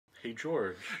Hey,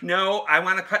 George. No, I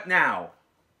want to cut now.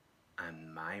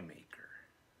 On my maker.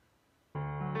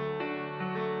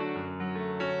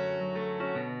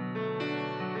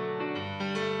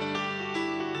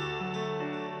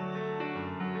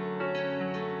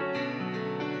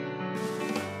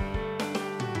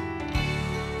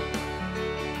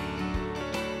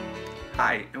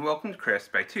 Hi, and welcome to Crafts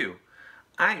by Two.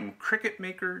 I'm Cricut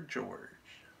Maker George.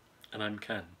 And I'm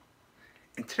Ken.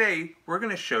 And today we're going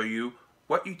to show you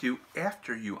what you do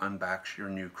after you unbox your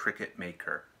new Cricut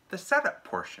Maker, the setup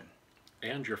portion.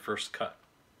 And your first cut.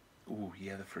 Ooh,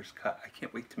 yeah, the first cut. I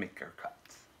can't wait to make our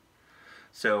cuts.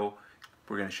 So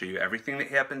we're going to show you everything that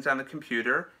happens on the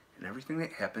computer and everything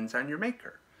that happens on your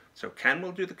maker. So Ken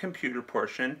will do the computer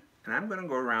portion, and I'm going to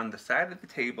go around the side of the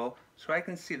table so I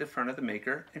can see the front of the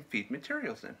maker and feed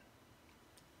materials in.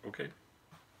 Okay.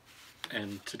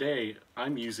 And today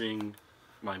I'm using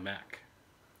my Mac.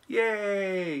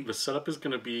 Yay! The setup is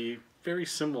going to be very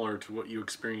similar to what you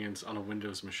experience on a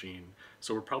Windows machine,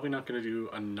 so we're probably not going to do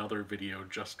another video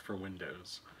just for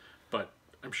Windows, but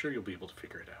I'm sure you'll be able to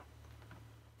figure it out.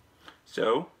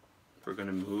 So we're going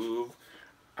to move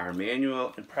our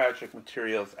manual and project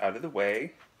materials out of the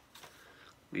way,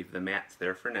 leave the mats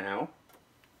there for now,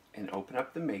 and open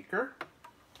up the maker.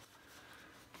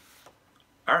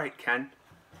 Alright, Ken.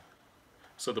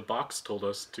 So the box told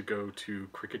us to go to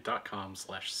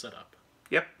Cricut.com/setup.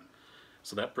 Yep.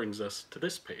 So that brings us to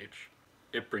this page.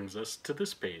 It brings us to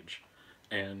this page,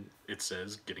 and it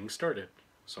says Getting Started.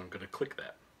 So I'm going to click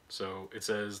that. So it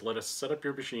says, let us set up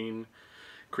your machine,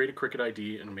 create a Cricut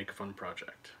ID, and make a fun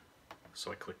project.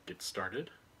 So I click Get Started,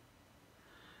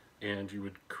 and you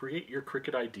would create your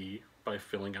Cricut ID by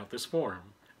filling out this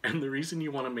form. And the reason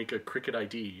you want to make a Cricut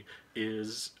ID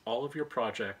is all of your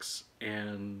projects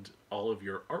and all of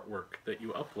your artwork that you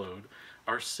upload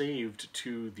are saved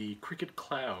to the Cricut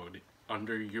Cloud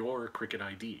under your Cricut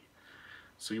ID.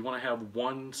 So you want to have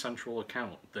one central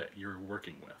account that you're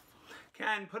working with.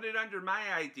 Ken, put it under my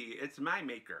ID. It's my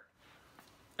maker.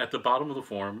 At the bottom of the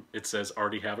form, it says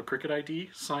already have a Cricut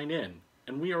ID, sign in.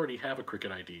 And we already have a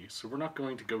Cricut ID, so we're not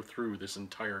going to go through this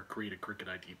entire create a Cricut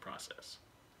ID process.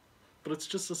 But it's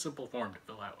just a simple form to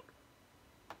fill out.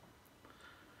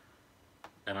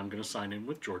 And I'm going to sign in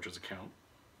with George's account.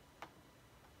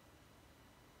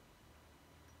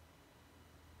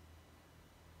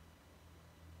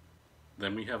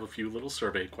 Then we have a few little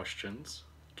survey questions.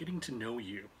 Getting to know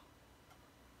you.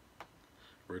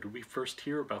 Where did we first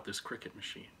hear about this Cricut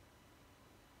machine?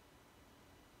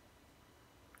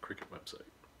 Cricut website.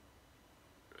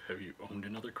 Have you owned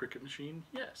another Cricut machine?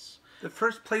 Yes. The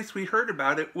first place we heard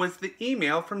about it was the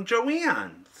email from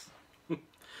Joanne's.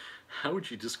 How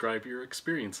would you describe your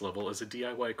experience level as a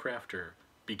DIY crafter?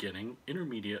 Beginning,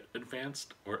 intermediate,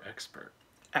 advanced, or expert?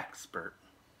 Expert.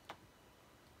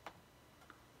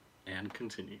 And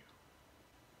continue.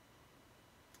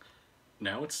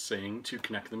 Now it's saying to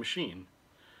connect the machine.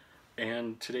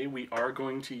 And today we are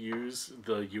going to use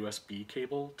the USB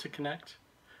cable to connect.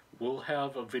 We'll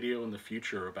have a video in the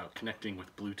future about connecting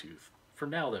with Bluetooth. For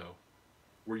now though,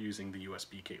 we're using the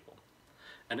USB cable.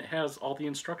 And it has all the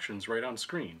instructions right on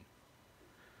screen.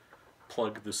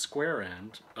 Plug the square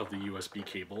end of the USB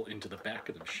cable into the back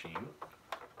of the machine.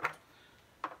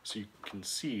 So you can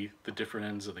see the different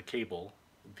ends of the cable.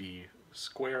 The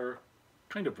square,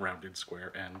 kind of rounded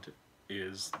square end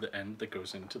is the end that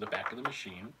goes into the back of the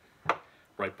machine,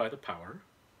 right by the power.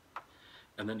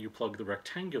 And then you plug the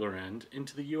rectangular end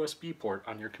into the USB port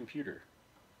on your computer.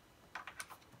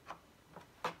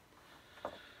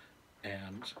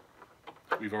 And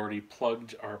we've already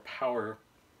plugged our power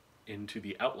into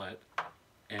the outlet,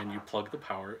 and you plug the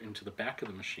power into the back of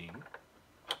the machine,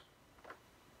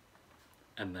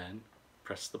 and then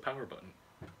press the power button.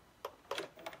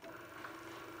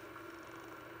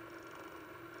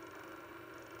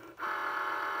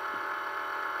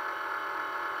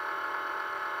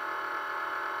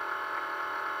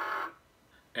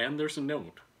 And there's a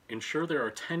note. Ensure there are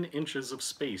 10 inches of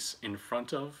space in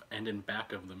front of and in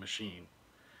back of the machine.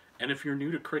 And if you're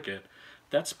new to Cricut,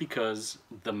 that's because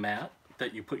the mat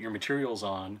that you put your materials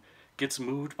on gets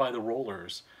moved by the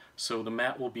rollers. So the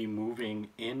mat will be moving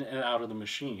in and out of the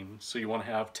machine. So you want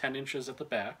to have 10 inches at the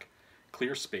back,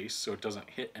 clear space so it doesn't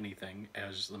hit anything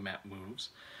as the mat moves,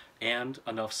 and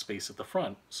enough space at the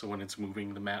front so when it's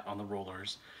moving the mat on the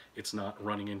rollers, it's not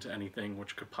running into anything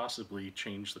which could possibly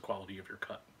change the quality of your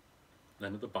cut.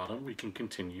 Then at the bottom we can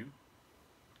continue,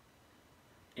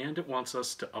 and it wants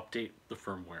us to update the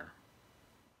firmware.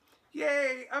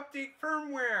 Yay! Update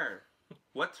firmware!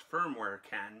 What's firmware,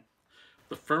 Ken?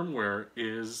 The firmware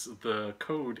is the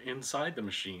code inside the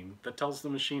machine that tells the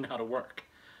machine how to work.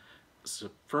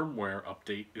 firmware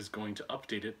update is going to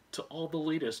update it to all the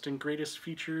latest and greatest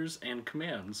features and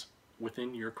commands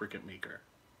within your Cricut Maker.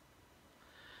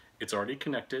 It's already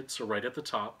connected, so right at the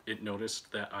top it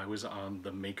noticed that I was on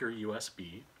the Maker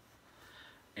USB,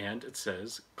 and it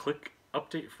says click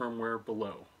update firmware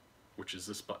below, which is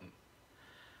this button.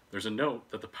 There's a note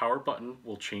that the power button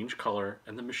will change color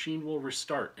and the machine will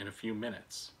restart in a few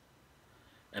minutes.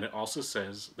 And it also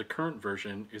says the current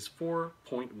version is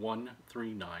 4.139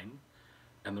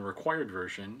 and the required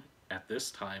version at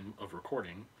this time of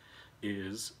recording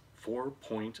is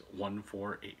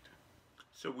 4.148.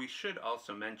 So we should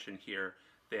also mention here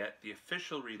that the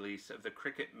official release of the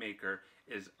Cricut Maker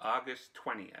is August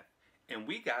 20th, and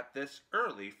we got this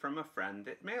early from a friend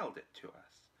that mailed it to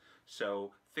us.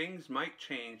 So things might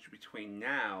change between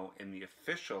now and the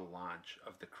official launch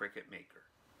of the Cricut Maker.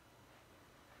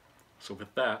 So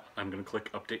with that, I'm going to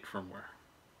click Update Firmware.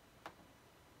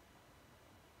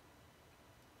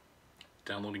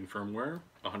 Downloading firmware,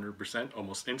 100%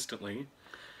 almost instantly.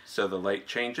 So the light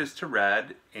changes to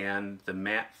red and the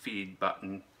matte feed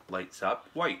button lights up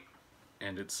white.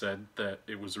 And it said that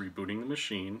it was rebooting the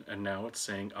machine, and now it's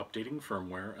saying updating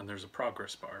firmware, and there's a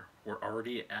progress bar. We're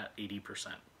already at 80%.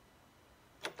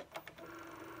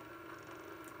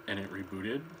 And it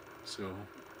rebooted, so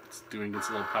it's doing its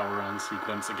little power on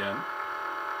sequence again.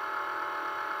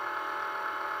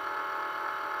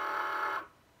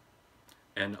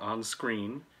 And on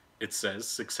screen, it says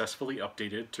successfully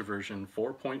updated to version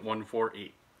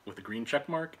 4.148 with a green check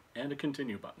mark and a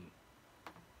continue button.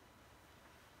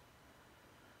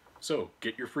 So,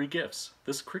 get your free gifts.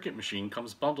 This Cricut machine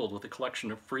comes bundled with a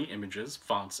collection of free images,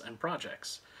 fonts, and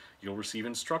projects. You'll receive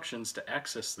instructions to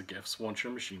access the gifts once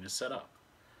your machine is set up.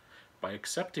 By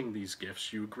accepting these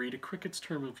gifts, you agree to Cricut's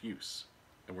term of use.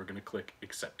 And we're going to click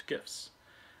Accept Gifts.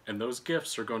 And those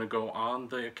gifts are going to go on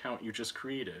the account you just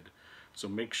created. So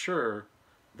make sure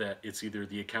that it's either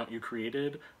the account you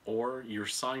created or you're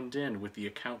signed in with the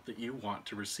account that you want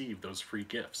to receive those free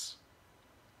gifts.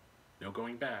 No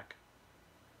going back.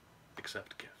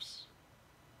 Accept gifts.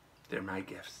 They're my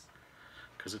gifts.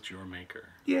 Because it's your maker.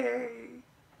 Yay!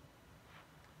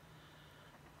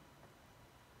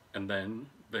 And then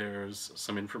there's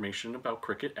some information about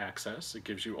Cricut Access. It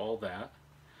gives you all that.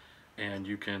 And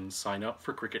you can sign up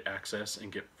for Cricut Access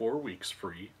and get 4 weeks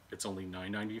free. It's only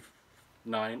 $9.99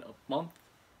 a month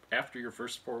after your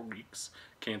first 4 weeks.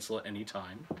 Cancel at any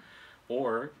time.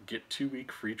 Or get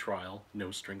 2-week free trial,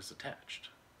 no strings attached.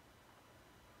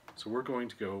 So we're going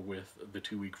to go with the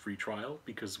 2-week free trial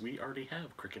because we already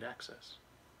have Cricut Access.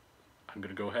 I'm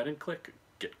going to go ahead and click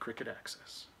Get Cricut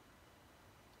Access.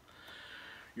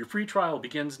 Your free trial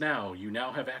begins now. You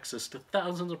now have access to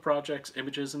thousands of projects,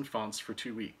 images, and fonts for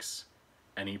 2 weeks.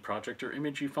 Any project or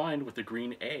image you find with the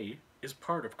green A is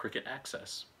part of Cricut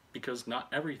Access, because not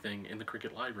everything in the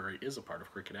Cricut library is a part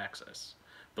of Cricut Access,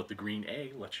 but the green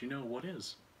A lets you know what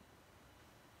is.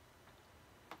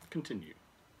 Continue.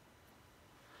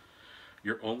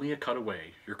 You're only a cut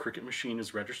away. Your Cricut machine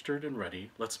is registered and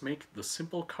ready. Let's make the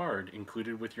simple card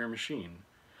included with your machine.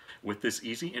 With this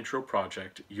easy intro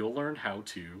project, you'll learn how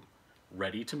to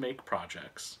ready to make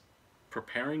projects,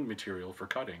 preparing material for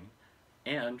cutting,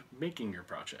 and making your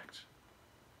project.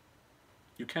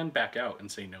 You can back out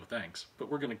and say no thanks, but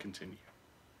we're going to continue.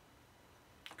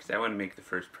 Because I want to make the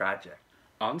first project.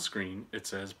 On screen, it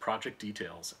says Project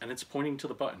Details, and it's pointing to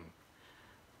the button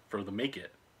for the Make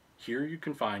It. Here you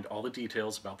can find all the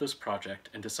details about this project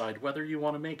and decide whether you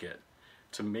want to make it.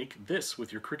 To make this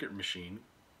with your Cricut machine,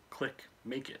 click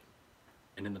Make It.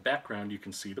 And in the background you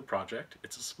can see the project.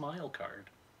 It's a smile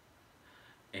card.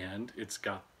 And it's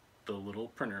got the little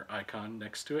printer icon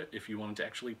next to it if you wanted to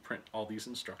actually print all these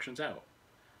instructions out.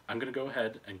 I'm going to go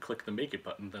ahead and click the Make It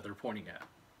button that they're pointing at.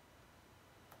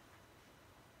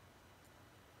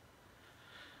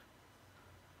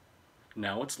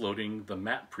 Now it's loading the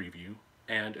matte preview,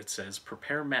 and it says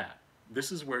Prepare Matte.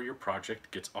 This is where your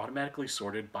project gets automatically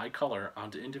sorted by color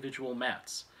onto individual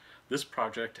mattes. This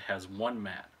project has one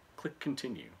matte. Click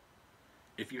Continue.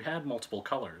 If you had multiple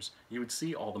colors, you would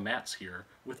see all the mattes here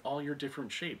with all your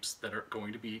different shapes that are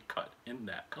going to be cut in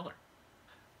that color.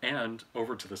 And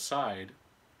over to the side,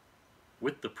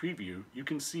 with the preview, you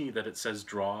can see that it says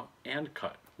Draw and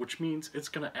Cut, which means it's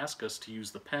going to ask us to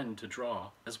use the pen to draw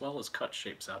as well as cut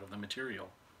shapes out of the material.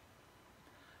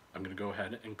 I'm going to go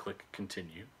ahead and click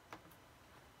Continue.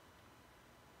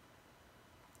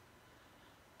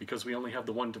 Because we only have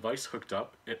the one device hooked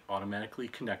up, it automatically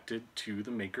connected to the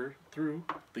Maker through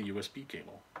the USB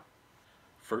cable.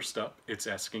 First up, it's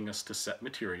asking us to set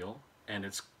material, and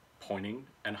it's pointing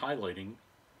and highlighting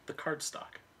the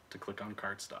cardstock, to click on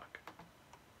cardstock.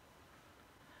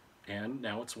 And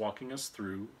now it's walking us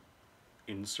through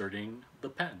inserting the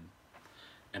pen.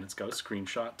 And it's got a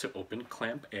screenshot to open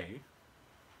clamp A.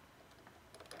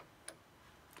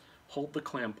 Hold the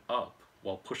clamp up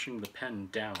while pushing the pen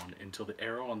down until the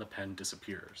arrow on the pen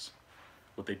disappears.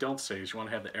 What they don't say is you want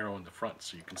to have the arrow in the front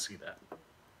so you can see that.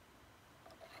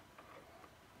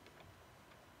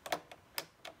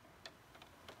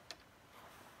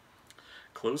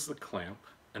 Close the clamp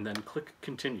and then click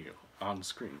continue on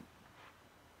screen.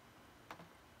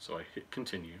 So I hit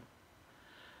continue.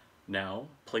 Now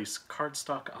place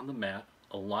cardstock on the mat,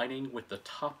 aligning with the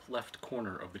top left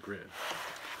corner of the grid.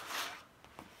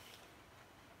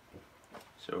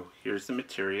 So here's the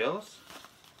materials.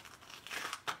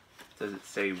 Does it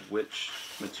say which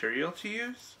material to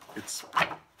use? It's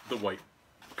the white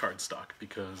cardstock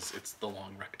because it's the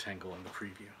long rectangle in the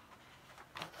preview.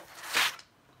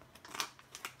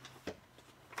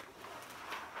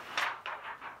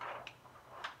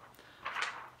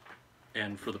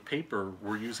 And for the paper,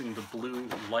 we're using the blue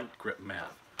light grip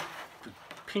mat. The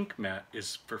pink mat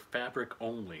is for fabric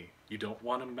only. You don't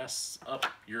want to mess up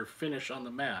your finish on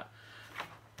the mat.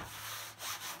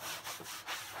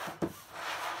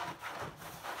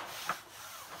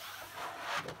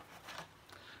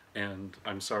 And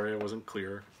I'm sorry I wasn't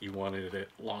clear. You wanted it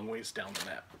long ways down the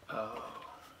mat. Oh.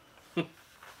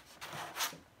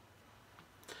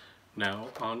 Now,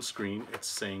 on screen, it's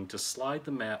saying to slide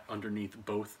the mat underneath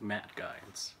both mat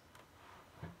guides.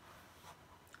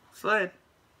 Slide.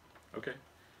 Okay.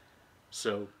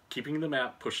 So, keeping the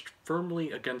mat pushed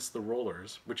firmly against the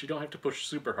rollers, which you don't have to push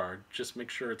super hard, just make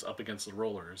sure it's up against the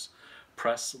rollers,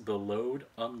 press the load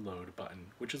unload button,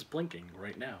 which is blinking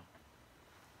right now.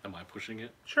 Am I pushing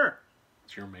it? Sure.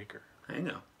 It's your maker. I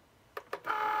know.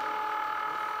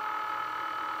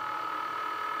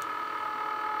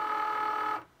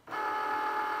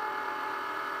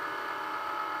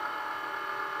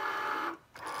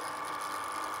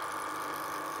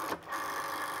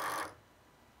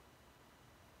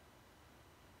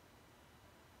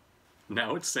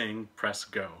 Now it's saying press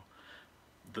go.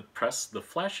 Press the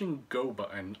flashing go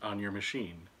button on your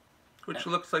machine. Which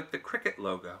looks like the Cricut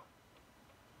logo.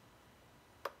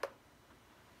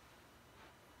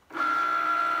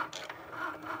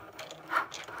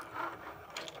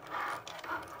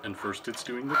 And first it's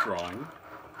doing the drawing.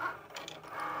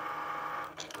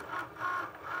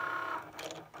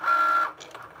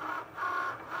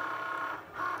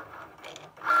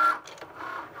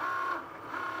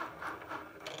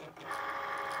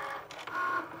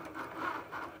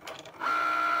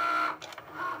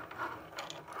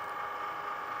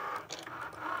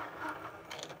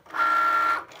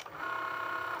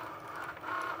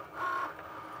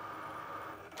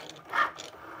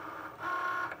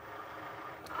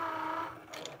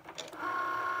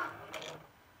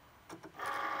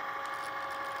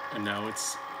 And now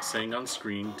it's saying on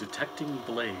screen, detecting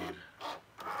blade.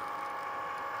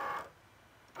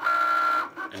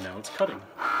 And now it's cutting.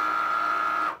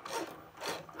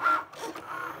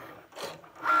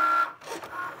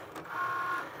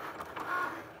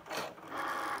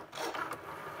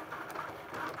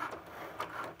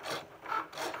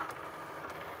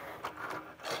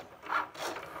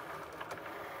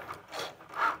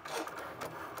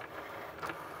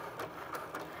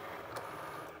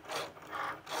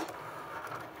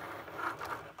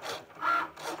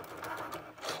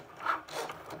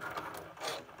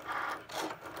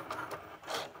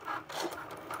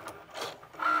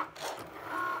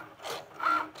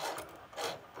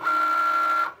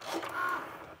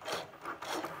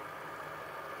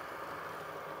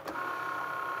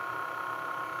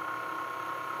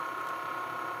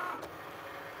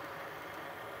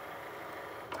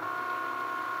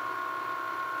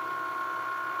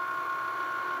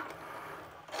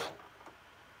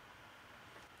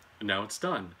 And now it's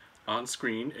done. On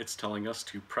screen, it's telling us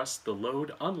to press the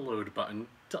load unload button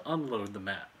to unload the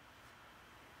mat.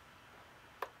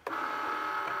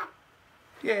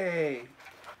 Yay!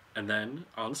 And then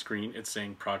on screen, it's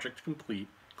saying project complete.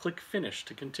 Click finish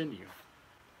to continue.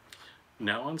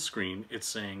 Now on screen, it's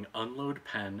saying unload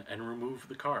pen and remove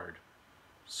the card.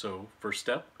 So first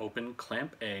step, open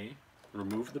clamp A,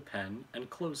 remove the pen, and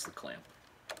close the clamp.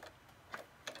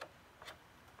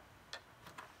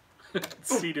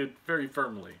 It's seated very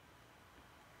firmly.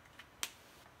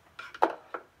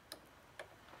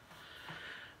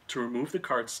 To remove the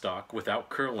cardstock without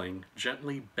curling,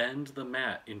 gently bend the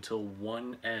mat until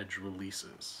one edge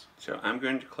releases. So I'm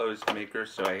going to close the maker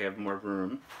so I have more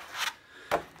room.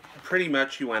 Pretty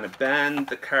much you want to bend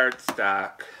the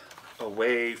cardstock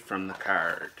away from the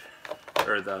card.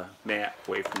 Or the mat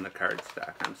away from the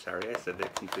cardstock. I'm sorry, I said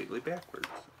that completely backwards.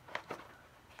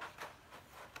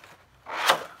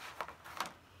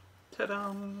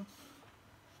 Ta-da!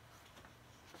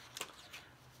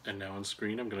 And now on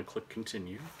screen, I'm going to click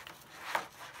Continue.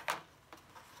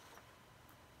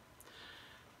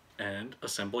 And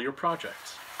assemble your project.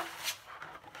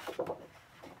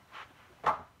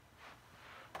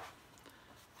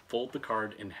 Fold the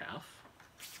card in half.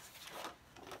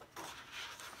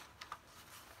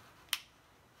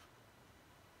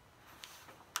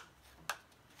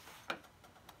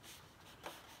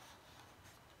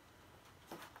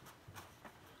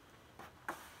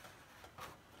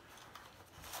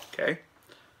 Okay.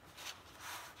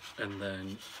 And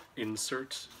then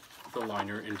insert the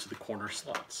liner into the corner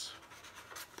slots.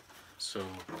 So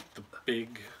the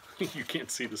big, you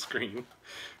can't see the screen,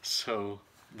 so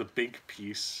the big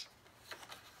piece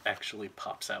actually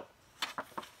pops out.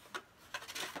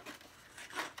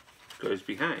 Goes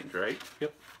behind, right?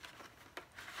 Yep.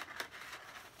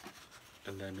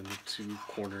 And then in the two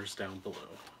corners down below.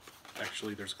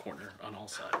 Actually, there's a corner on all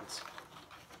sides.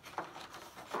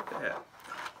 That.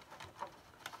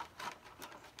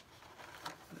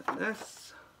 And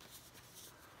this.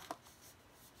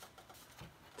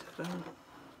 Ta-da.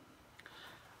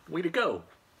 Way to go!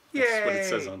 Yay! That's what it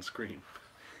says on screen.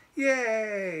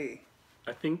 Yay!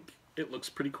 I think it looks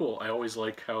pretty cool. I always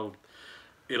like how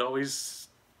it always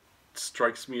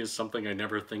strikes me as something I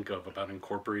never think of about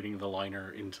incorporating the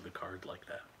liner into the card like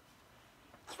that.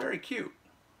 It's very cute.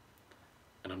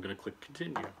 And I'm going to click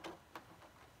Continue.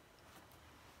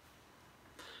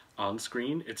 On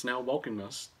screen, it's now welcoming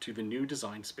us to the new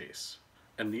design space.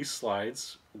 And these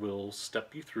slides will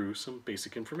step you through some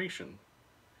basic information.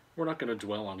 We're not going to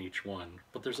dwell on each one,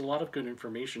 but there's a lot of good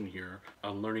information here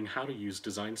on learning how to use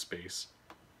Design Space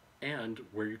and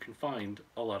where you can find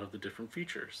a lot of the different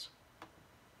features.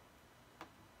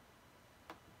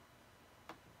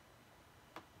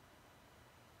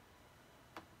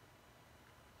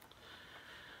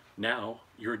 Now,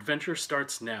 your adventure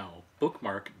starts now.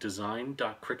 Bookmark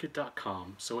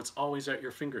design.cricut.com so it's always at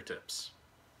your fingertips.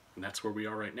 And that's where we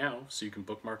are right now, so you can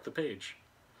bookmark the page.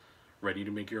 Ready to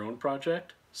make your own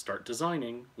project? Start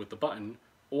designing with the button,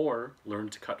 or learn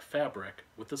to cut fabric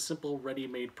with a simple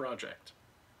ready-made project.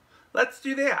 Let's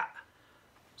do that.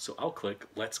 So I'll click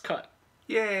Let's Cut.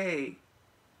 Yay!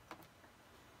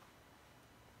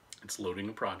 It's loading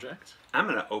a project. I'm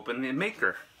going to open the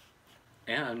Maker.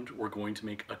 And we're going to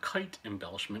make a kite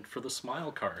embellishment for the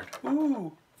smile card.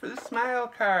 Ooh, for the smile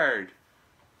card.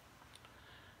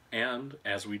 And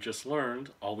as we just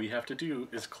learned, all we have to do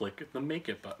is click the Make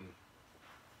It button.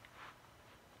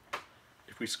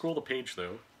 If we scroll the page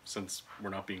though, since we're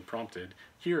not being prompted,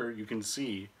 here you can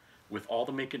see with all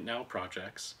the Make It Now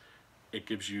projects, it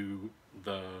gives you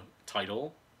the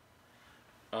title,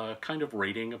 a kind of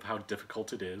rating of how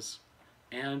difficult it is,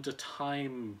 and a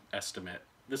time estimate.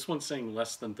 This one's saying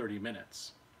less than 30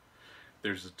 minutes.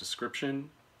 There's a description,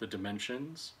 the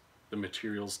dimensions, the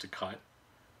materials to cut,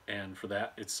 and for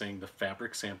that it's saying the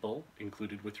fabric sample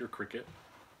included with your Cricut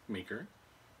Maker.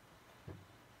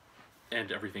 And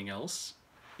everything else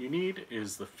you need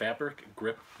is the fabric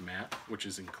grip mat, which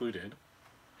is included,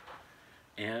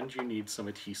 and you need some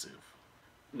adhesive.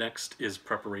 Next is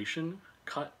preparation,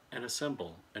 cut, and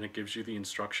assemble, and it gives you the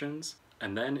instructions.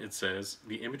 And then it says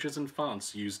the images and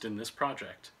fonts used in this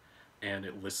project, and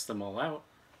it lists them all out,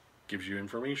 gives you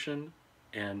information,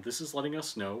 and this is letting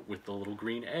us know with the little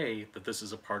green A that this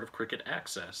is a part of Cricut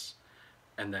Access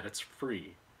and that it's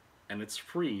free. And it's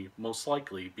free most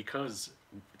likely because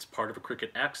it's part of a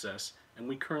Cricut Access and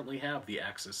we currently have the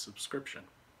Access subscription.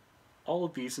 All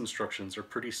of these instructions are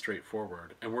pretty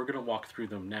straightforward and we're going to walk through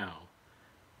them now.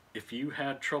 If you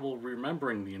had trouble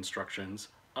remembering the instructions,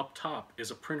 up top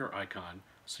is a printer icon,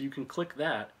 so you can click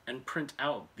that and print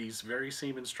out these very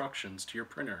same instructions to your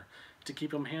printer to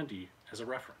keep them handy as a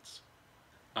reference.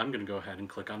 I'm going to go ahead and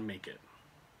click on Make It.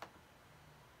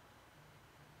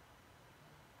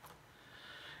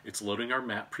 It's loading our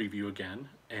map preview again,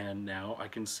 and now I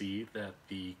can see that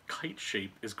the kite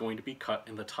shape is going to be cut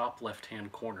in the top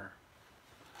left-hand corner.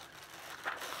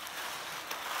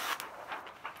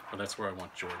 Well, that's where I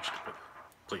want George to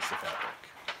place the fabric.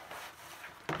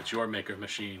 It's your maker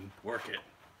machine. Work it.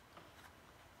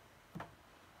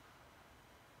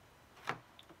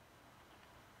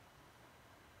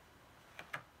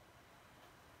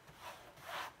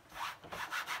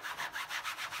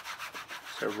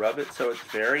 So rub it so it's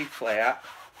very flat.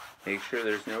 Make sure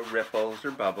there's no ripples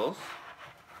or bubbles.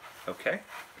 Okay,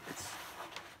 it's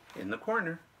in the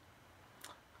corner.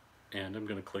 And I'm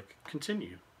going to click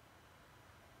Continue.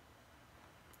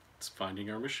 It's finding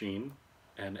our machine,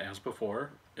 and as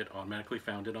before, it automatically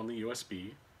found it on the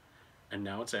USB, and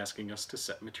now it's asking us to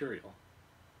set material.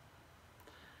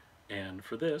 And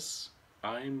for this,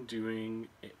 I'm doing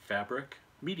fabric,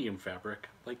 medium fabric,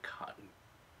 like cotton.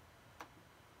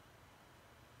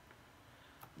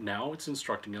 Now it's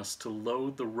instructing us to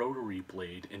load the rotary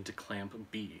blade into clamp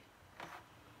B.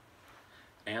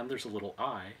 And there's a little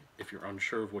eye. If you're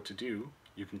unsure of what to do,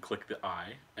 you can click the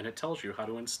eye and it tells you how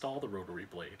to install the rotary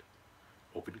blade.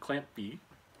 Open clamp B.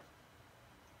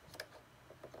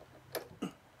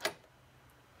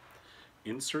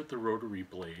 Insert the rotary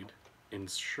blade,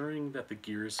 ensuring that the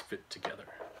gears fit together.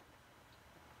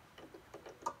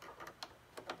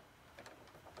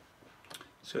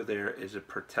 So there is a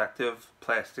protective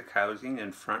plastic housing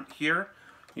in front here.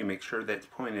 You make sure that's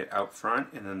pointed out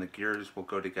front, and then the gears will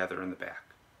go together in the back.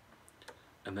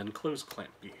 And then close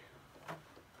clamp B.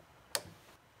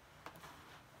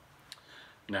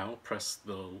 Now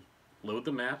load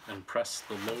the mat and press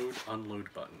the load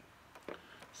unload button.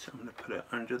 So I'm going to put it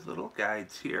under the little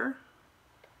guides here.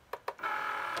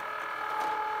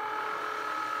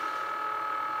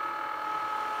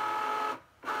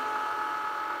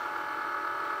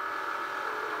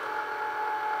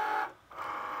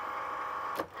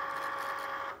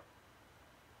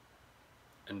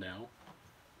 And now,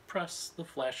 press the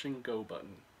flashing go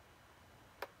button.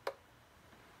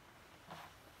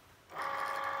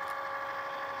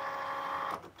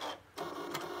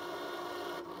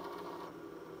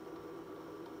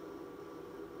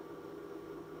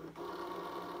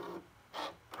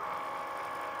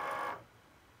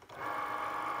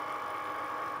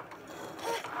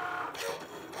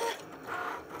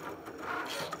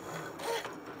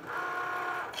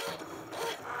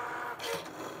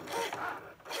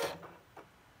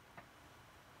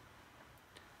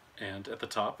 And at the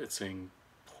top it's saying,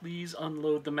 please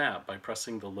unload the mat by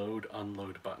pressing the load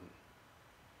unload button.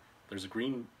 There's a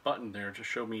green button there to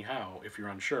show me how if you're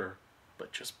unsure,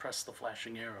 but just press the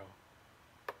flashing arrow.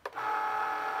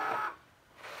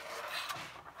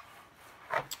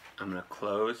 I'm going to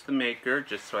close the maker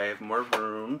just so I have more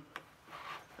room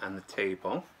on the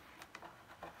table.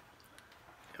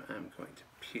 And I'm going to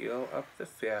peel up the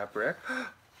fabric.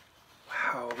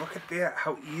 Wow, look at that,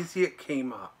 how easy it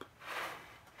came up.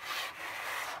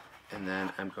 And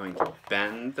then I'm going to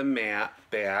bend the mat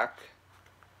back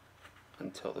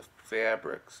until the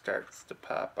fabric starts to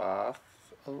pop off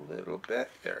a little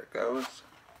bit. There it goes.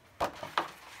 Look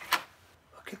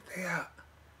at that.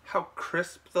 How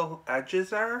crisp the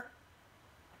edges are.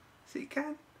 See,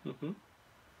 Ken? Mm-hmm.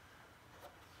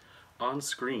 On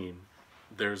screen,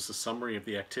 there's a summary of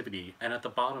the activity, and at the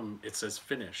bottom it says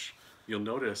finish. You'll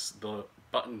notice the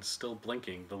button's still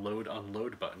blinking, the load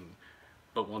unload button.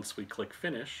 But once we click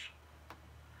finish,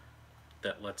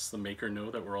 that lets the maker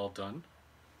know that we're all done,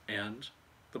 and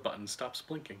the button stops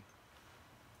blinking.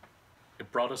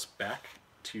 It brought us back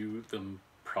to the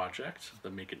project,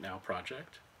 the Make It Now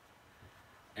project,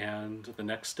 and the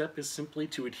next step is simply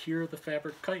to adhere the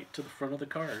fabric kite to the front of the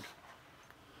card.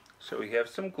 So we have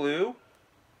some glue.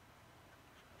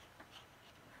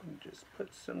 And just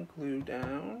put some glue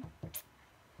down.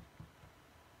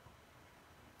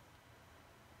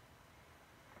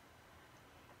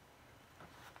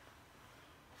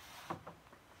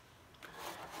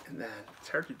 And then it's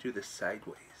hard to do this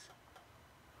sideways.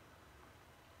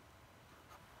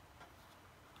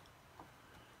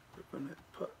 We're going to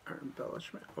put our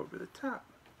embellishment over the top.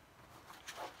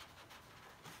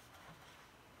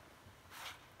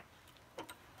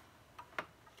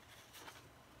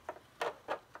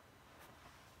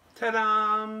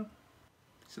 Ta-da!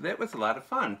 So that was a lot of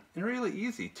fun and really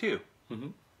easy too. Mm-hmm.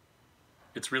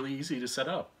 It's really easy to set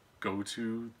up. Go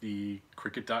to the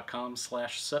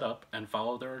Cricut.com/setup and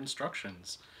follow their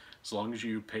instructions. As long as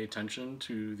you pay attention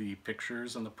to the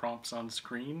pictures and the prompts on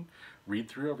screen, read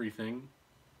through everything,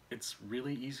 it's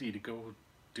really easy to go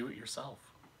do it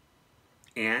yourself.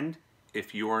 And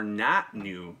if you're not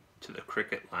new to the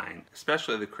Cricut line,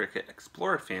 especially the Cricut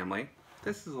Explorer family,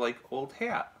 this is like old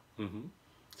hat. Mm-hmm.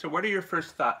 So what are your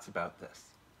first thoughts about this?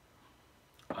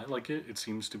 I like it. It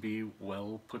seems to be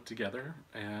well put together,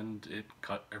 and it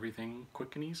cut everything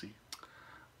quick and easy.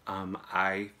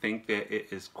 I think that it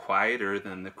is quieter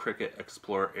than the Cricut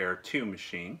Explorer Air 2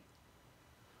 machine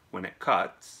when it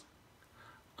cuts.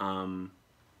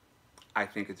 I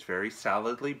think it's very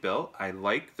solidly built. I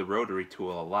like the rotary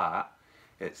tool a lot.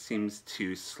 It seems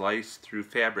to slice through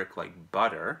fabric like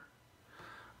butter.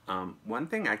 One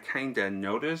thing I kind of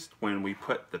noticed when we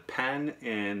put the pen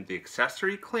in the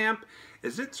accessory clamp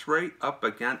is it's right up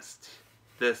against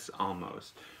this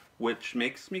almost, which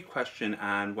makes me question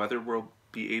on whether we'll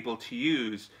be able to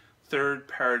use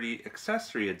third-party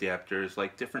accessory adapters,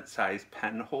 like different size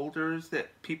pen holders that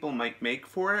people might make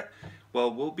for it,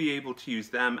 well, we'll be able to use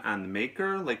them on the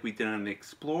Maker like we did on the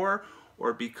Explorer,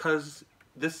 or because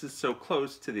this is so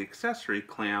close to the accessory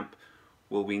clamp,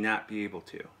 will we not be able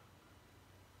to.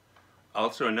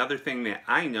 Also, another thing that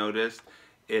I noticed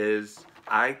is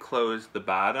I closed the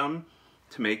bottom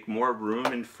to make more room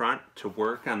in front to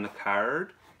work on the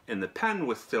card, and the pen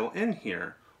was still in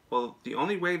here. Well, the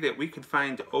only way that we could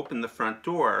find to open the front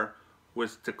door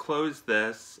was to close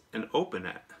this and open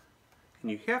it. And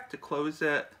you have to close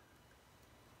it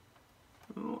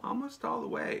almost all the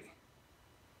way.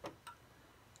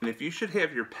 And if you should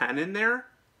have your pen in there,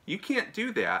 you can't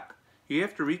do that. You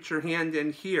have to reach your hand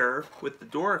in here with the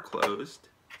door closed,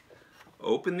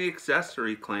 open the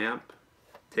accessory clamp,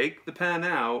 take the pen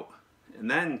out, and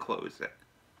then close it.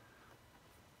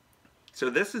 So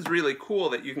this is really cool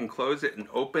that you can close it and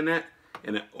open it,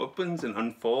 and it opens and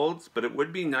unfolds, but it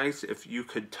would be nice if you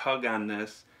could tug on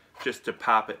this just to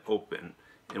pop it open.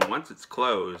 And once it's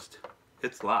closed,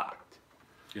 it's locked.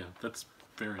 Yeah, that's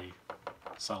very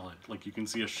solid. Like, you can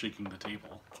see us shaking the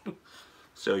table.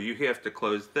 So you have to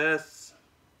close this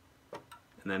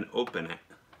and then open it.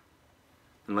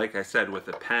 And like I said, with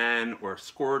a pen or a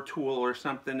score tool or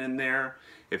something in there,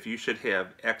 if you should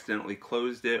have accidentally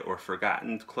closed it or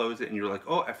forgotten to close it and you're like,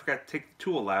 oh, I forgot to take the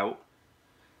tool out,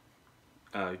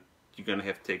 you're going to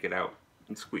have to take it out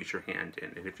and squeeze your hand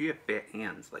in. And if you have fat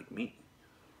hands like me.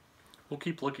 We'll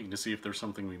keep looking to see if there's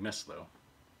something we missed, though.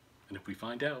 And if we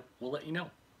find out, we'll let you know.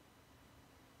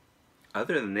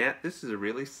 Other than that, this is a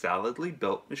really solidly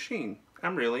built machine.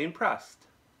 I'm really impressed.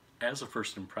 As a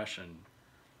first impression,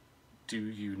 do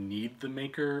you need the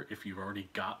Maker if you've already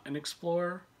got an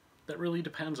Explorer? That really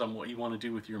depends on what you want to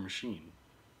do with your machine.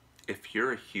 If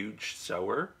you're a huge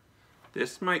sewer,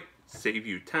 this might save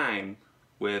you time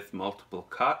with multiple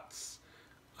cuts,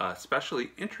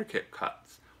 especially intricate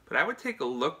cuts. But I would take a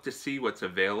look to see what's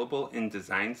available in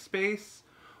Design Space,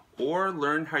 or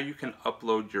learn how you can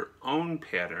upload your own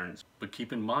patterns. But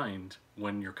keep in mind,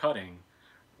 when you're cutting,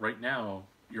 right now,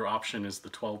 your option is the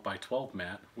 12 by 12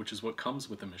 mat, which is what comes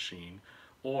with the machine,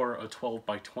 or a 12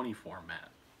 by 24 mat.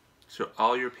 So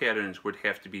all your patterns would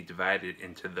have to be divided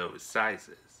into those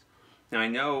sizes. Now I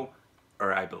know,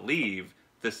 or I believe,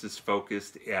 this is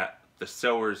focused at the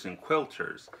sewers and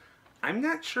quilters. I'm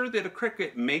not sure that a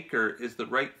Cricut Maker is the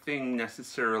right thing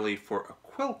necessarily for a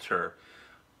quilter.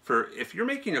 For if you're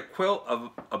making a quilt of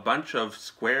a bunch of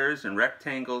squares and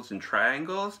rectangles and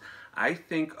triangles, I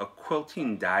think a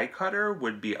quilting die cutter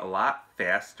would be a lot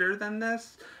faster than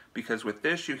this, because with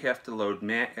this you have to load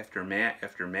mat after mat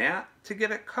after mat to get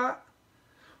it cut.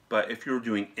 But if you're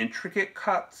doing intricate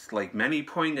cuts like many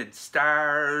pointed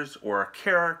stars or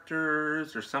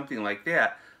characters or something like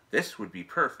that, this would be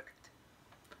perfect.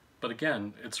 But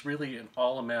again, it's really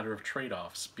all a matter of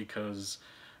trade-offs, because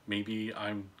maybe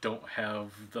I don't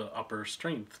have the upper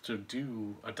strength to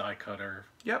do a die cutter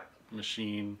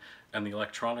machine, and the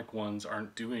electronic ones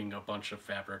aren't doing a bunch of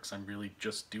fabrics. I'm really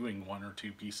just doing 1 or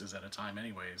 2 pieces at a time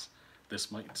anyways. This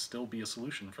might still be a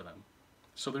solution for them.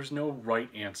 So there's no right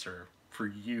answer for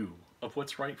you of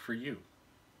what's right for you.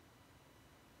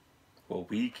 Well,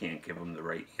 we can't give them the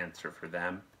right answer for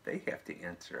them. They have to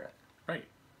answer it. Right.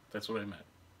 That's what I meant.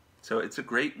 So it's a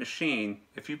great machine.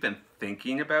 If you've been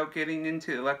thinking about getting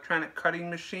into the electronic cutting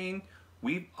machine,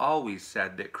 we've always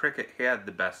said that Cricut had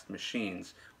the best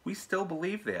machines. We still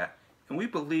believe that. And we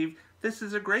believe this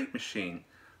is a great machine.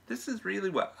 This is really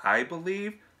what I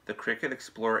believe the Cricut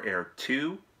Explorer Air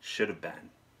 2 should have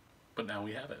been. But now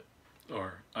we have it.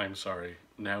 Or, I'm sorry,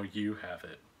 now you have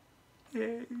it.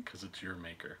 Yay. Because it's your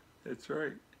Maker. That's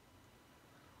right.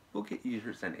 We'll get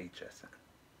yours on HSN.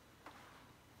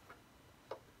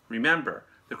 Remember,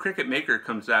 the Cricut Maker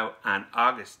comes out on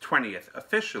August 20th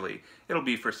officially. It'll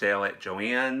be for sale at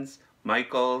Joann's,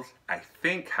 Michael's, I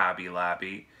think Hobby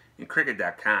Lobby, and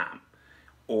Cricut.com.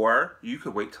 Or you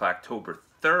could wait till October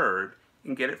 3rd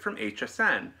and get it from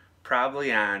HSN,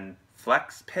 probably on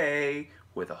FlexPay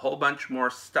with a whole bunch more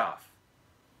stuff.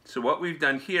 So what we've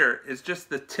done here is just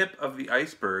the tip of the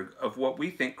iceberg of what we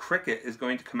think Cricut is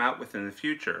going to come out with in the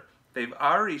future. They've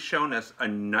already shown us a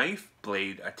knife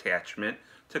blade attachment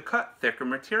to cut thicker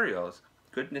materials.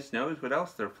 Goodness knows what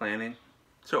else they're planning.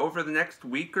 So over the next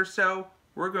week or so,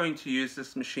 we're going to use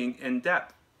this machine in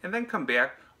depth, and then come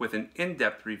back with an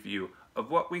in-depth review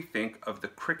of what we think of the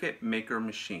Cricut Maker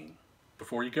machine.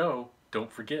 Before you go,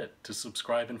 don't forget to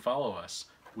subscribe and follow us.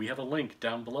 We have a link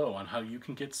down below on how you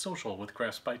can get social with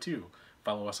Crafts by Two.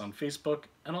 Follow us on Facebook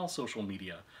and all social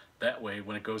media. That way,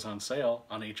 when it goes on sale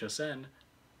on HSN,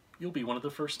 you'll be one of the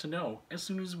first to know as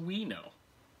soon as we know.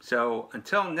 So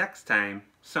until next time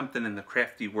something in the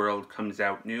crafty world comes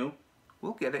out new,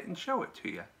 we'll get it and show it to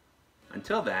you.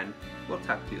 Until then, we'll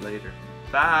talk to you later.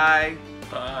 Bye!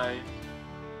 Bye!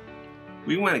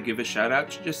 We want to give a shout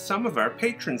out to just some of our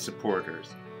patron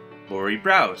supporters: Lori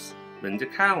Browse, Linda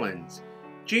Collins,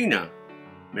 Gina,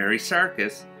 Mary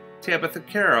Sarkis, Tabitha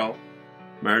Carroll,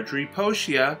 Marjorie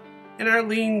Poshia, and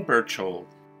Arlene Birchold.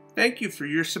 Thank you for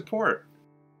your support.